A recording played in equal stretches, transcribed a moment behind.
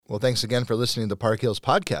Well, thanks again for listening to the Park Hills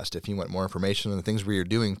Podcast. If you want more information on the things we are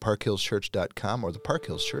doing, parkhillschurch.com or the Park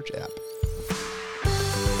Hills Church app.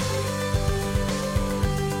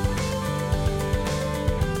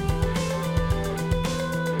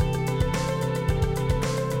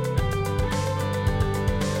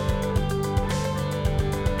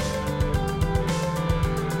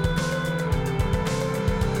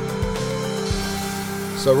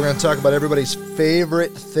 So we're going to talk about everybody's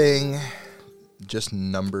favorite thing, just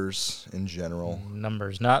numbers in general.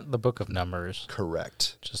 Numbers, not the book of Numbers.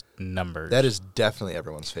 Correct. Just numbers. That is definitely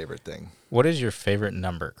everyone's favorite thing. What is your favorite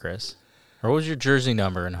number, Chris? Or what was your jersey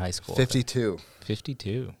number in high school? 52.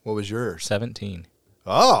 52. What was yours? 17.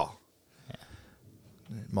 Oh. Yeah.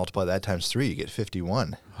 Multiply that times 3, you get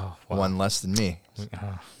 51. Oh, wow. One less than me.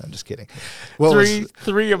 Oh. I'm just kidding.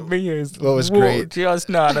 Three of me is what was great? Just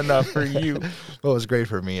not enough for you. What was great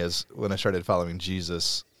for me is when I started following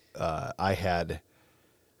Jesus, I had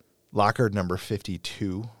locker number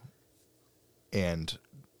 52 and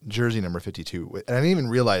jersey number 52. And I didn't even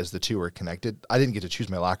realize the two were connected. I didn't get to choose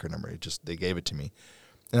my locker number. They gave it to me.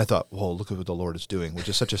 And I thought, whoa, look at what the Lord is doing, which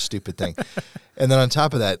is such a stupid thing. And then on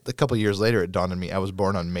top of that, a couple of years later, it dawned on me, I was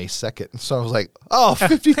born on May 2nd. So I was like, oh,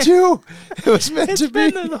 52. It was meant to be.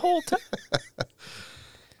 It's been the whole time.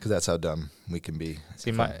 Because that's how dumb we can be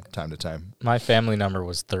from time to time. My family number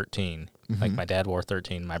was 13. Mm-hmm. Like my dad wore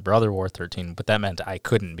 13. My brother wore 13. But that meant I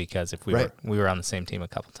couldn't because if we were on the same team a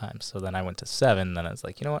couple times. So then I went to 7. Then I was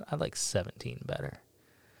like, you know what? I like 17 better.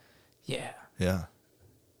 Yeah. Yeah.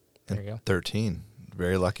 There you go. 13.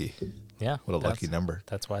 Very lucky. Yeah. What a lucky number.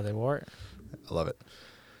 That's why they wore it. I love it.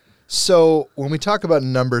 So when we talk about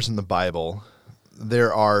numbers in the Bible,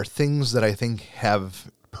 there are things that I think have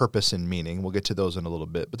purpose and meaning. We'll get to those in a little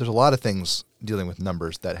bit. But there's a lot of things dealing with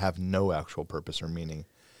numbers that have no actual purpose or meaning,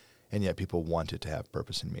 and yet people want it to have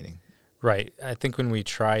purpose and meaning. Right. I think when we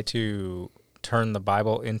try to turn the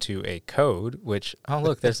Bible into a code, which, oh,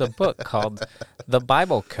 look, there's a book called The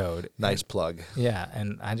Bible Code. Nice plug. Yeah,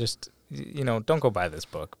 and I just... don't go buy this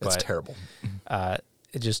book. It's terrible. I'm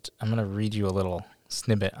going to read you a little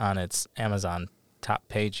snippet on its Amazon top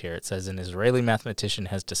page here. It says, an Israeli mathematician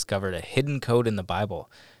has discovered a hidden code in the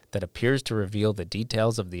Bible that appears to reveal the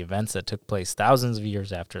details of the events that took place thousands of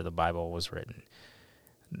years after the Bible was written.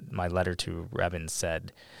 My letter to Revin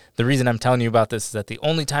said, the reason I'm telling you about this is that the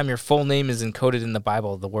only time your full name is encoded in the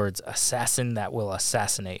Bible, the words assassin that will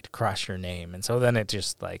assassinate cross your name. And so then it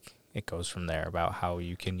just it goes from there about how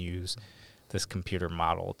you can use this computer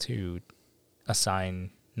model to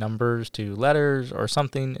assign numbers to letters or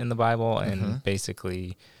something in the Bible and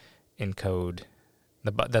basically encode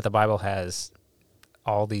that the Bible has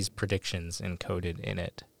all these predictions encoded in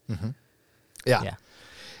it. Mm-hmm. Yeah.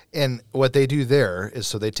 And what they do there is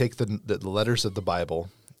so they take the letters of the Bible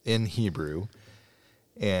in Hebrew,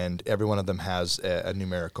 and every one of them has a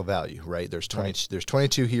numerical value, right? There's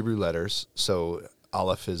 22 Hebrew letters, so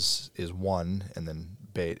Aleph is 1, and then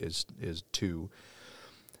Beit is 2.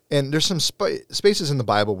 And there's some spaces in the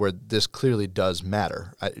Bible where this clearly does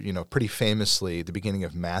matter. Pretty famously, the beginning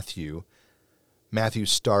of Matthew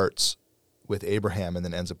starts with Abraham and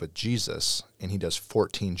then ends up with Jesus, and he does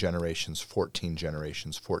 14 generations, 14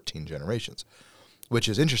 generations, 14 generations, which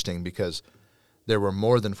is interesting because there were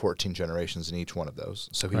more than 14 generations in each one of those.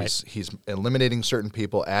 So he's eliminating certain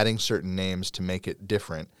people, adding certain names to make it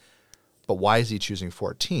different. But why is he choosing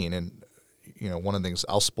 14? And, one of the things,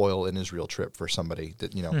 I'll spoil an Israel trip for somebody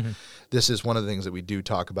that, this is one of the things that we do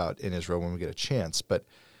talk about in Israel when we get a chance. But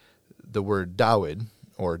the word Dawid,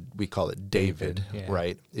 or we call it David,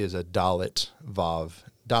 right, is a Dalet, Vav,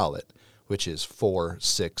 Dalet, which is 4,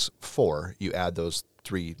 6, 4. You add those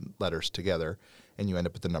 3 letters together, and you end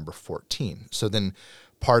up with the number 14. So then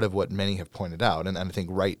part of what many have pointed out, and I think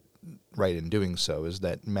right in doing so, is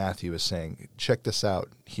that Matthew is saying, check this out,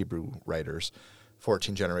 Hebrew writers,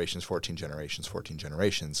 14 generations, 14 generations, 14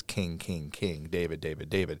 generations, king, king, king, David,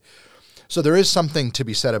 David, David. So there is something to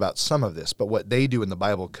be said about some of this, but what they do in the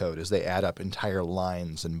Bible code is they add up entire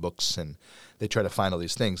lines and books, and they try to find all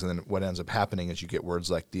these things, and then what ends up happening is you get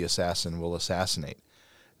words like the assassin will assassinate.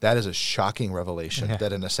 That is a shocking revelation,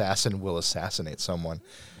 that an assassin will assassinate someone.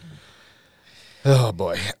 Oh,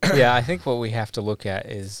 boy. Yeah, I think what we have to look at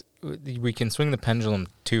is we can swing the pendulum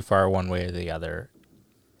too far one way or the other.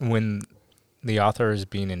 When the author is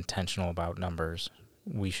being intentional about numbers,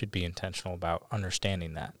 we should be intentional about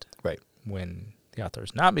understanding that. Right. When the author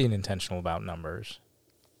is not being intentional about numbers,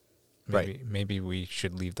 maybe we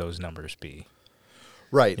should leave those numbers be.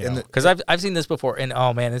 Right. Because I've seen this before, and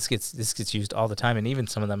oh man, this gets used all the time, and even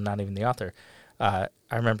some of them not even the author. I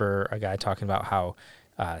remember a guy talking about how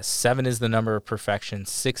 7 is the number of perfection,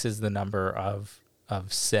 6 is the number of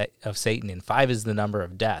of Satan, and 5 is the number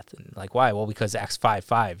of death. And like, why? Well, because Acts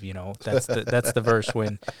 5:5, that's the verse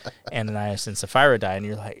when Ananias and Sapphira died, and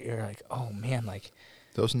you're like, oh man, like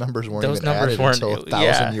those numbers weren't added until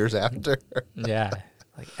 1,000 years after. Yeah.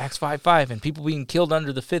 Like Acts 5:5 and people being killed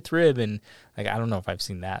under the 5th rib, and like I don't know if I've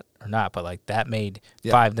seen that or not, but like that made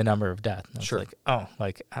 5 the number of death. And sure. Like, oh,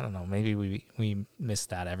 like I don't know, maybe we miss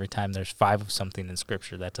that every time there's 5 of something in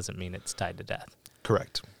Scripture. That doesn't mean it's tied to death.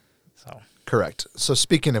 Correct. So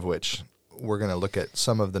speaking of which, we're going to look at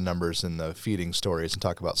some of the numbers in the feeding stories and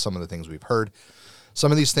talk about some of the things we've heard.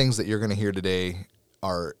 Some of these things that you're going to hear today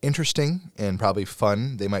are interesting and probably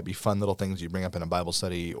fun. They might be fun little things you bring up in a Bible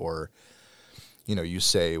study, or you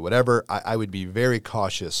say whatever. I would be very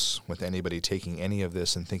cautious with anybody taking any of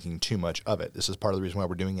this and thinking too much of it. This is part of the reason why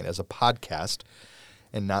we're doing it as a podcast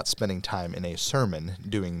and not spending time in a sermon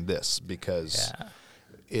doing this, because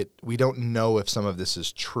we don't know if some of this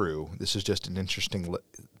is true. This is just an interesting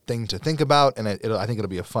thing to think about, and I think it'll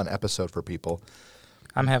be a fun episode for people.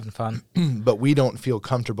 I'm having fun. But we don't feel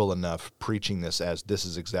comfortable enough preaching this as this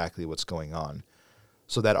is exactly what's going on.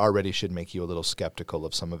 So that already should make you a little skeptical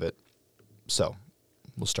of some of it. So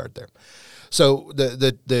we'll start there. So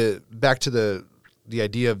the back to the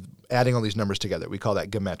idea of adding all these numbers together, we call that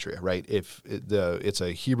gematria, right? It's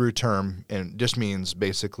a Hebrew term and just means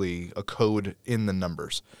basically a code in the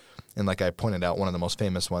numbers. And like I pointed out, one of the most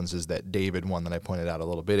famous ones is that David one that I pointed out a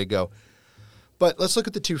little bit ago. But let's look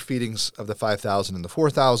at the 2 feedings of the 5,000 and the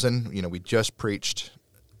 4,000. We just preached,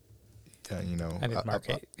 I did Mark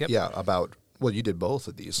 8. Yep. Yeah, about. Well, you did both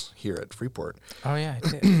of these here at Freeport. Oh, yeah, I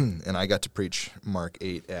did. And I got to preach Mark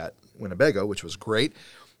 8 at Winnebago, which was great.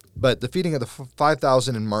 But the feeding of the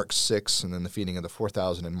 5,000 in Mark 6 and then the feeding of the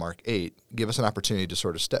 4,000 in Mark 8 give us an opportunity to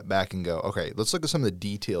sort of step back and go, okay, let's look at some of the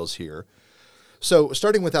details here. So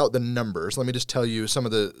starting without the numbers, let me just tell you some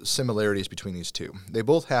of the similarities between these two. They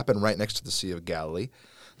both happen right next to the Sea of Galilee.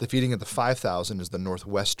 The feeding of the 5,000 is the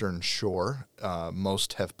northwestern shore.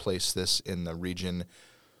 Most have placed this in the region.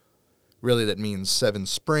 Really, that means Seven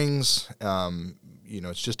Springs.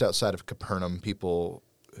 It's just outside of Capernaum.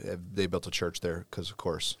 They built a church there because, of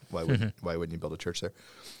course, why wouldn't you build a church there?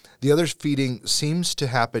 The other feeding seems to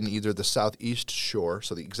happen either the southeast shore,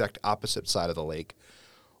 so the exact opposite side of the lake,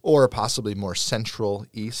 or possibly more central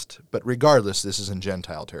east. But regardless, this is in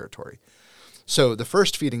Gentile territory. So the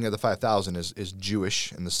first feeding of the 5,000 is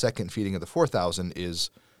Jewish, and the second feeding of the 4,000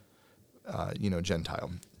 is,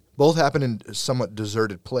 Gentile. Both happen in a somewhat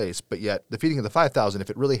deserted place, but yet the feeding of the 5,000, if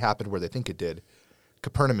it really happened where they think it did,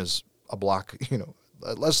 Capernaum is a block,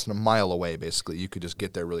 less than a mile away, basically. You could just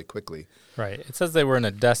get there really quickly. Right. It says they were in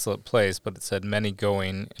a desolate place, but it said many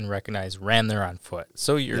going and recognized ran there on foot.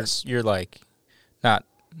 So you're like not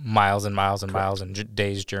miles and miles and miles and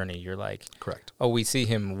days journey. You're like, correct. Oh, we see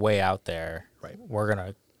him way out there. Right. We're going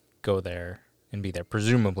to go there and be there,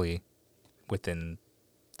 presumably within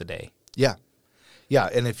the day. Yeah. Yeah,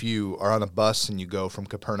 and if you are on a bus and you go from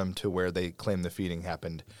Capernaum to where they claim the feeding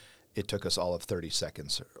happened, it took us all of 30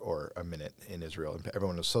 seconds or a minute in Israel. And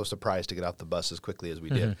everyone was so surprised to get off the bus as quickly as we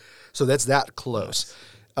did. So that's that close.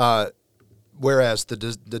 Yes. Whereas the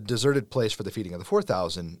deserted place for the feeding of the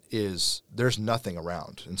 4,000 is there's nothing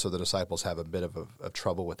around. And so the disciples have a bit of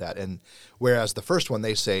trouble with that. And whereas the first one,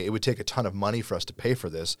 they say it would take a ton of money for us to pay for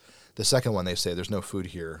this. The second one, they say there's no food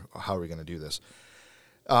here. How are we going to do this?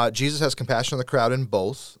 Jesus has compassion on the crowd in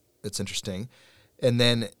both. It's interesting. And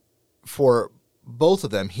then for both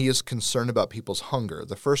of them, he is concerned about people's hunger.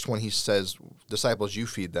 The first one, he says, disciples, you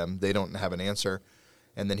feed them. They don't have an answer.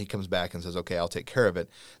 And then he comes back and says, okay, I'll take care of it.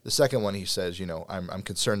 The second one, he says, I'm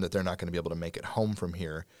concerned that they're not going to be able to make it home from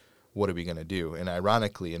here. What are we going to do? And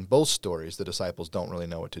ironically, in both stories, the disciples don't really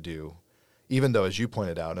know what to do, even though, as you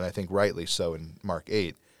pointed out, and I think rightly so in Mark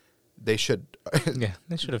 8, they should. Yeah,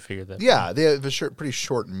 they should have figured that. Yeah, they have a pretty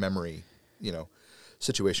short memory,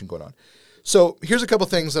 situation going on. So here's a couple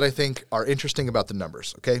things that I think are interesting about the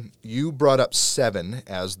numbers, okay? You brought up 7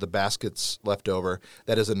 as the baskets left over.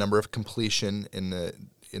 That is a number of completion in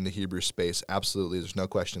the Hebrew space. Absolutely, there's no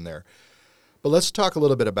question there. But let's talk a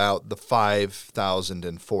little bit about the 5,000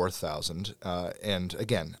 and 4,000. And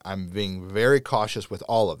again, I'm being very cautious with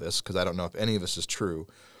all of this because I don't know if any of this is true.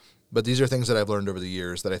 But these are things that I've learned over the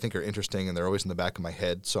years that I think are interesting, and they're always in the back of my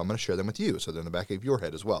head, so I'm going to share them with you, so they're in the back of your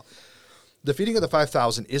head as well. The feeding of the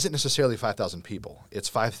 5,000 isn't necessarily 5,000 people. It's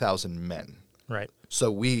 5,000 men. Right. So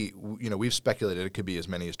we've speculated it could be as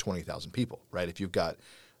many as 20,000 people, right? If you've got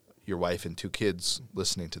your wife and 2 kids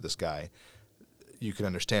listening to this guy, you can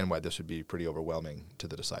understand why this would be pretty overwhelming to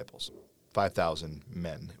the disciples. 5,000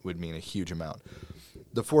 men would mean a huge amount.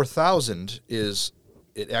 The 4,000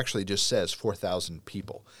 it actually just says 4,000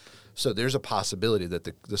 people. So there's a possibility that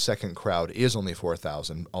the second crowd is only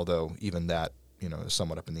 4,000, although even that, is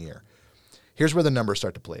somewhat up in the air. Here's where the numbers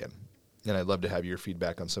start to play in. And I'd love to have your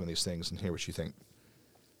feedback on some of these things and hear what you think.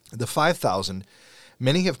 The 5,000,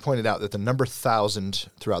 many have pointed out that the number 1,000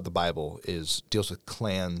 throughout the Bible deals with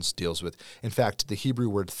clans, in fact, the Hebrew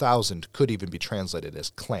word 1,000 could even be translated as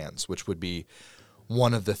clans, which would be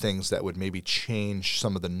one of the things that would maybe change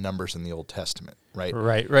some of the numbers in the Old Testament, right?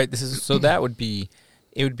 Right. That would be,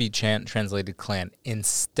 it would be translated clan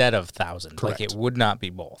instead of 1,000. Correct. Like it would not be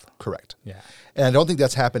both. Correct. Yeah. And I don't think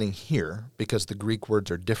that's happening here because the Greek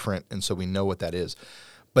words are different, and so we know what that is.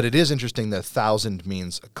 But it is interesting that 1,000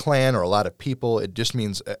 means a clan or a lot of people. It just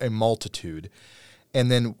means a multitude. And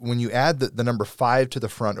then when you add the number 5 to the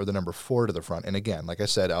front or the number 4 to the front, and again, like I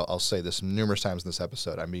said, I'll say this numerous times in this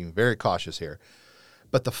episode, I'm being very cautious here.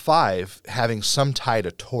 But the 5 having some tie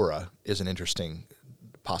to Torah is an interesting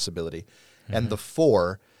possibility. Mm-hmm. And the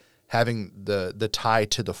 4 having the tie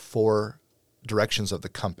to the 4 directions of the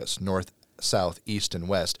compass, north, south, east, and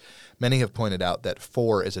west. Many have pointed out that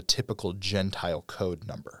 4 is a typical Gentile code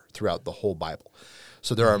number throughout the whole Bible.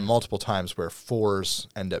 So there are multiple times where 4s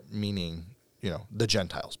end up meaning, the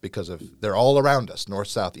Gentiles because they're all around us, north,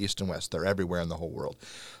 south, east, and west. They're everywhere in the whole world.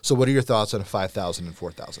 So what are your thoughts on 5,000 and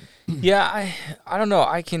 4,000? Yeah, I don't know.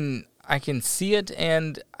 I can see it,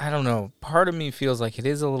 and I don't know. Part of me feels like it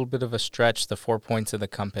is a little bit of a stretch, the 4 points of the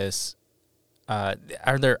compass.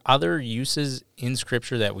 Are there other uses in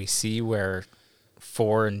Scripture that we see where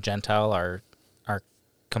 4 and Gentile are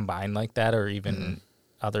combined like that, or even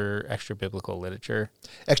other extra-biblical literature?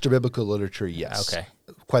 Extra-biblical literature, yes. Okay.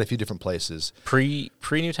 Quite a few different places.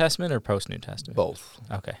 Pre-New Testament or post-New Testament? Both.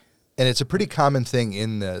 Okay. And it's a pretty common thing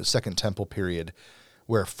in the Second Temple period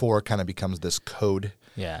where 4 kind of becomes this code.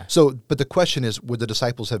 Yeah. So, but the question is, would the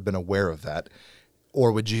disciples have been aware of that?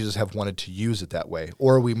 Or would Jesus have wanted to use it that way?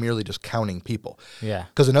 Or are we merely just counting people? Yeah.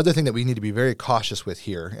 Because another thing that we need to be very cautious with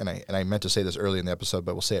here, and I meant to say this early in the episode,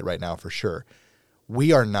 but we'll say it right now for sure.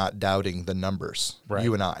 We are not doubting the numbers, right.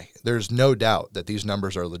 You and I. There's no doubt that these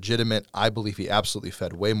numbers are legitimate. I believe he absolutely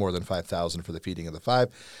fed way more than 5,000 for the feeding of the 5.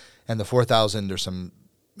 And the 4,000, there's some,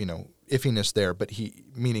 iffiness there, but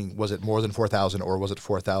meaning was it more than 4,000 or was it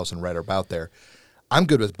 4,000 right about there? I'm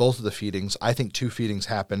good with both of the feedings. I think 2 feedings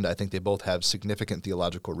happened. I think they both have significant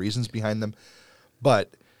theological reasons behind them.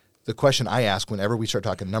 But the question I ask whenever we start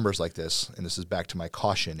talking numbers like this, and this is back to my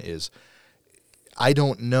caution, is I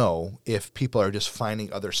don't know if people are just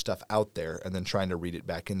finding other stuff out there and then trying to read it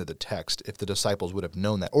back into the text, if the disciples would have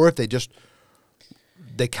known that, or if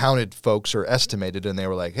they counted folks or estimated and they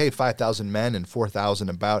were like, hey, 5,000 men and 4,000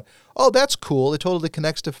 about. Oh, that's cool. It totally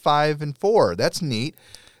connects to 5 and 4. That's neat.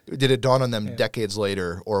 Did it dawn on them decades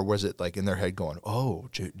later, or was it like in their head going, oh,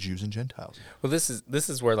 Jews and Gentiles? Well, this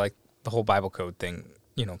is where like the whole Bible code thing,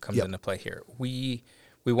 comes into play here. We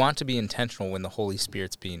want to be intentional when the Holy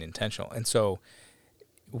Spirit's being intentional. And so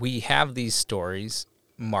we have these stories.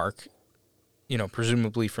 Mark,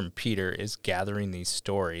 presumably from Peter, is gathering these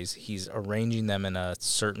stories. He's arranging them in a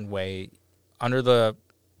certain way under the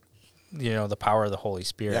power of the Holy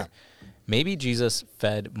Spirit. Yeah. Maybe Jesus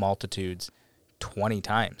fed multitudes 20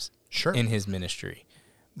 times in his ministry.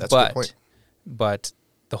 That's a good point. But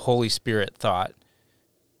the Holy Spirit thought,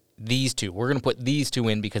 we're going to put these 2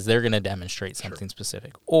 in because they're going to demonstrate something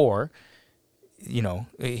specific. Or,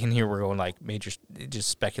 in here we're going like just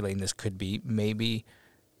speculating this could be maybe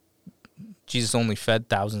Jesus only fed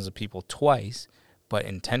thousands of people twice, but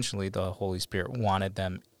intentionally the Holy Spirit wanted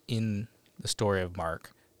them in the story of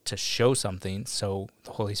Mark to show something, so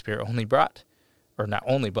the Holy Spirit only brought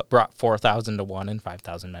 4,000 to one and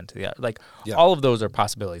 5,000 men to the other. All of those are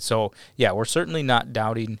possibilities. So, yeah, we're certainly not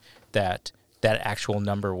doubting that actual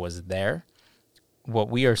number was there. What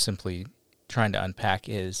we are simply trying to unpack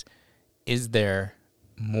is there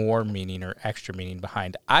more meaning or extra meaning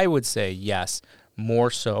behind? I would say yes,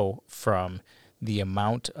 more so from the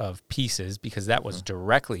amount of pieces, because that was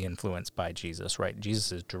directly influenced by Jesus, right?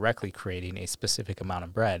 Jesus is directly creating a specific amount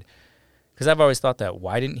of bread. Because I've always thought that,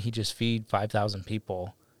 why didn't he just feed 5,000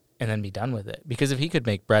 people and then be done with it? Because if he could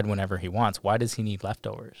make bread whenever he wants, why does he need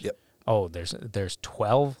leftovers? Yep. Oh, there's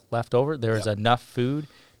 12 left over? There's enough food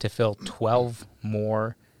to fill 12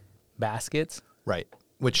 more baskets? Right.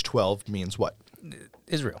 Which 12 means what?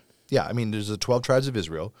 Israel. Yeah, I mean, there's the 12 tribes of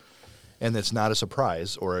Israel, and it's not a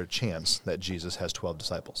surprise or a chance that Jesus has 12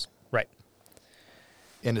 disciples. Right.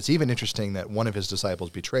 And it's even interesting that one of his disciples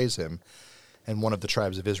betrays him, and one of the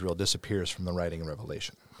tribes of Israel disappears from the writing in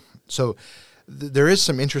Revelation. So there is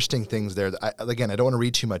some interesting things there. That I don't want to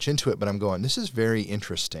read too much into it, but I'm going, this is very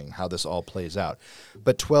interesting how this all plays out.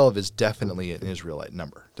 But 12 is definitely an Israelite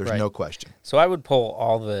number. There's no question. So I would pull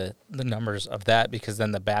all the numbers of that, because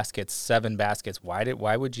then the baskets, 7 baskets.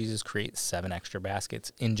 Why would Jesus create 7 extra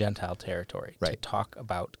baskets in Gentile territory to talk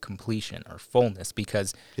about completion or fullness?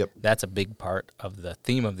 Because that's a big part of the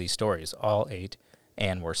theme of these stories. All ate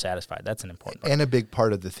and were satisfied. That's an important part. And a big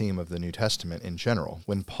part of the theme of the New Testament in general.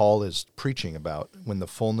 When Paul is preaching about when the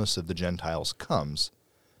fullness of the Gentiles comes,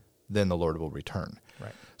 then the Lord will return.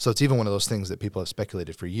 Right. So it's even one of those things that people have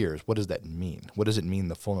speculated for years. What does that mean? What does it mean,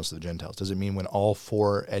 the fullness of the Gentiles? Does it mean when all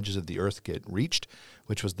 4 edges of the earth get reached,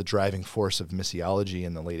 which was the driving force of missiology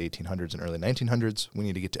in the late 1800s and early 1900s? We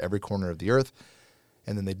need to get to every corner of the earth.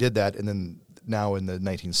 And then they did that, and then now in the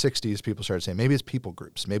 1960s, people started saying, maybe it's people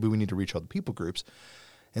groups. Maybe we need to reach all the people groups.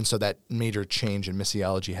 And so that major change in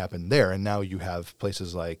missiology happened there. And now you have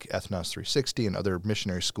places like Ethnos 360 and other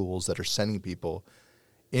missionary schools that are sending people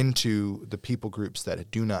into the people groups that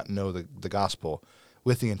do not know the gospel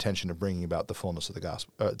with the intention of bringing about the fullness of the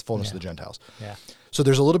gospel, the fullness of the Gentiles. Yeah. So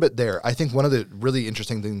there's a little bit there. I think one of the really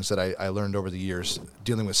interesting things that I learned over the years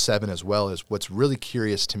dealing with 7 as well is what's really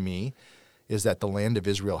curious to me is that the land of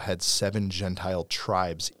Israel had 7 Gentile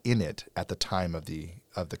tribes in it at the time of the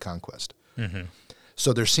conquest. Mm-hmm.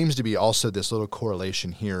 So there seems to be also this little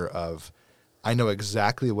correlation here of, I know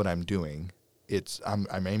exactly what I'm doing.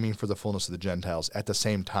 I'm aiming for the fullness of the Gentiles. At the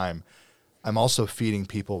same time, I'm also feeding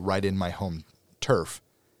people right in my home turf,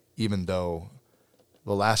 even though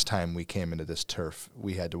the last time we came into this turf,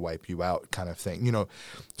 we had to wipe you out, kind of thing.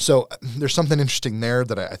 So there's something interesting there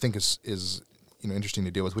that I think is interesting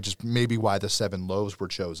to deal with, which is maybe why the 7 loaves were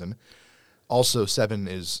chosen. Also, 7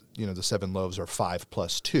 is, the 7 loaves are 5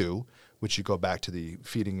 plus 2, which you go back to the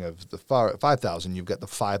feeding of the 5,000. You've got the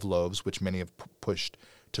 5 loaves, which many have pushed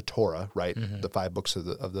to Torah, right? Mm-hmm. The 5 books of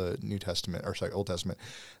the New Testament, Old Testament.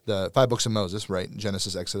 The 5 books of Moses, right?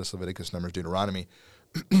 Genesis, Exodus, Leviticus, Numbers, Deuteronomy.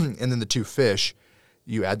 And then the 2 fish,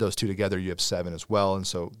 you add those 2 together, you have 7 as well. And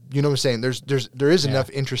so, you know what I'm saying? There is enough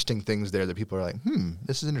interesting things there that people are like,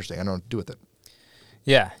 this is interesting. I don't know what to do with it.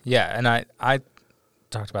 Yeah. And I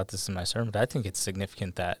talked about this in my sermon, but I think it's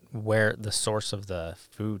significant that where the source of the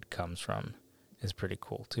food comes from is pretty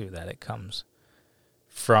cool too, that it comes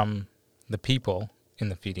from the people in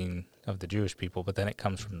the feeding of the Jewish people, but then it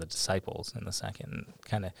comes from the disciples in the second,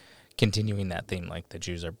 kind of continuing that theme, like the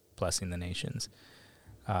Jews are blessing the nations.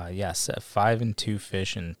 5 and 2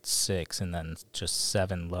 fish and 6, and then just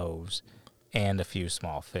 7 loaves and a few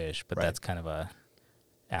small fish, but that's kind of a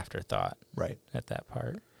afterthought at that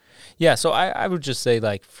part. Yeah, so I would just say,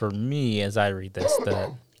 like, for me, as I read this,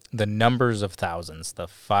 the numbers of thousands, the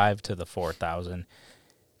 5 to the 4,000,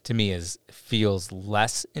 to me feels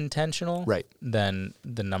less intentional than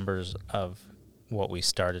the numbers of what we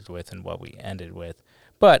started with and what we ended with.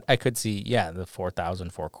 But I could see, the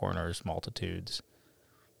 4,000, 4 corners, multitudes.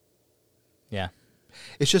 Yeah.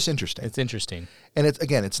 It's just interesting. It's interesting. And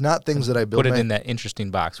it's not things that I build. Put it in that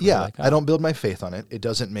interesting box. Yeah, I don't build my faith on it. It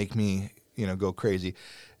doesn't make me, go crazy.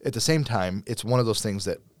 At the same time, it's one of those things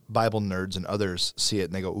that Bible nerds and others see it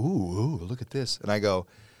and they go, ooh, look at this. And I go,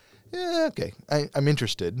 yeah, okay, I'm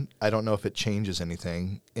interested. I don't know if it changes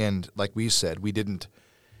anything. And like we said, we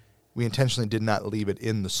intentionally did not leave it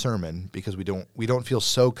in the sermon because we don't feel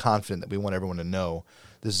so confident that we want everyone to know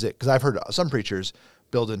this is it. Because I've heard some preachers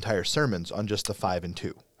build entire sermons on just the 5 and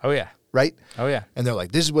 2. Oh yeah. Right? Oh yeah. And they're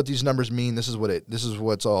like, this is what these numbers mean. This is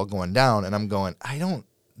what's all going down. And I'm going,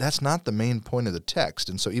 that's not the main point of the text.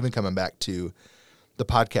 And so even coming back to the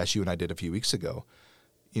podcast you and I did a few weeks ago,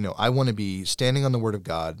 I want to be standing on the Word of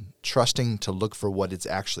God, trusting to look for what it's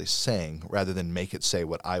actually saying rather than make it say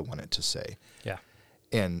what I want it to say. Yeah.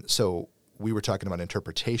 And so we were talking about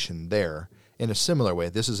interpretation there. In a similar way,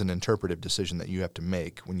 this is an interpretive decision that you have to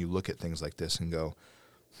make when you look at things like this and go,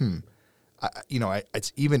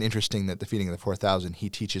 it's even interesting that the feeding of the 4,000, he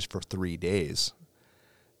teaches for 3 days.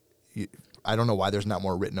 I don't know why there's not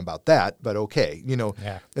more written about that, but okay,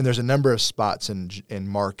 And there's a number of spots in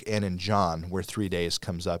Mark and in John where 3 days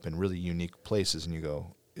comes up in really unique places, and you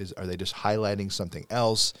go, are they just highlighting something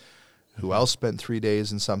else? Who else spent 3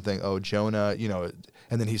 days in something? Oh, Jonah,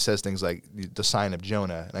 and then he says things like the sign of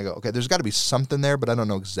Jonah, and I go, okay, there's got to be something there, but I don't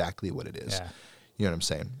know exactly what it is. Yeah. You know what I'm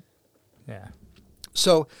saying? Yeah.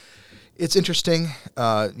 So it's interesting.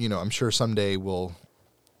 I'm sure someday we'll,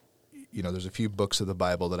 there's a few books of the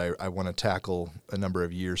Bible that I want to tackle a number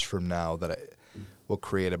of years from now that I will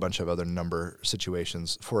create a bunch of other number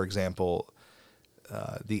situations. For example,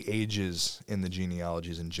 the ages in the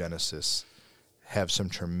genealogies in Genesis have some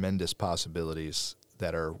tremendous possibilities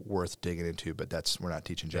that are worth digging into, but we're not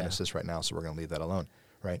teaching Genesis right now, so we're going to leave that alone,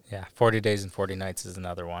 right? Yeah, 40 Days and 40 Nights is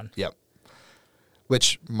another one. Yep.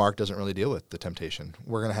 Which Mark doesn't really deal with the temptation.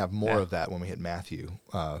 We're going to have more of that when we hit Matthew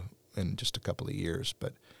in just a couple of years.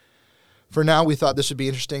 But for now, we thought this would be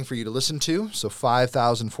interesting for you to listen to. So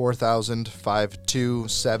 5,000, 4,000, 5, 2,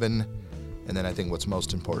 7, and then I think what's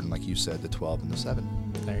most important, like you said, the 12 and the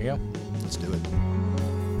 7. There you go. Let's do it.